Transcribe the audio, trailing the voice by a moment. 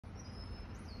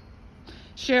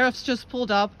Sheriff's just pulled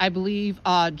up. I believe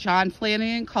John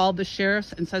Flanagan called the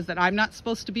sheriffs and says that I'm not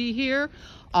supposed to be here.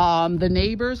 The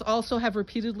neighbors also have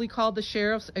repeatedly called the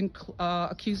sheriffs and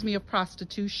accused me of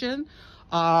prostitution.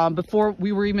 Before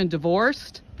we were even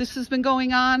divorced, this has been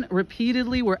going on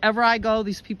repeatedly. Wherever I go,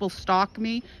 these people stalk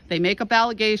me. They make up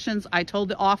allegations. I told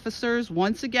the officers,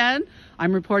 once again,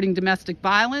 I'm reporting domestic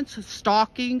violence,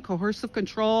 stalking, coercive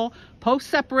control,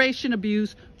 post-separation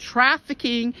abuse,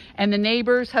 trafficking, and the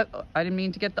neighbors have, I didn't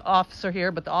mean to get the officer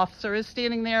here, but the officer is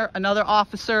standing there. Another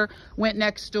officer went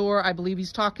next door. I believe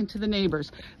he's talking to the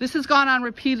neighbors. This has gone on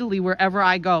repeatedly wherever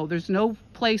I go. There's no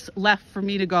place left for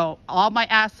me to go. All my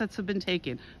assets have been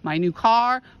taken. My new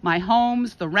car, my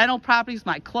homes, the rental properties,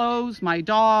 my clothes, my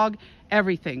dog,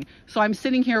 everything. So I'm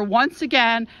sitting here once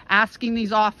again asking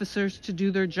these officers to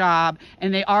do their job,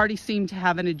 and they already seem to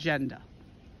have an agenda.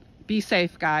 Be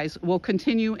safe, guys. We'll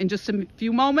continue in just a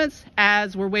few moments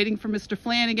as we're waiting for Mr.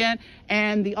 Flanagan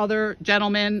and the other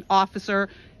gentleman officer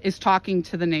is talking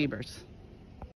to the neighbors.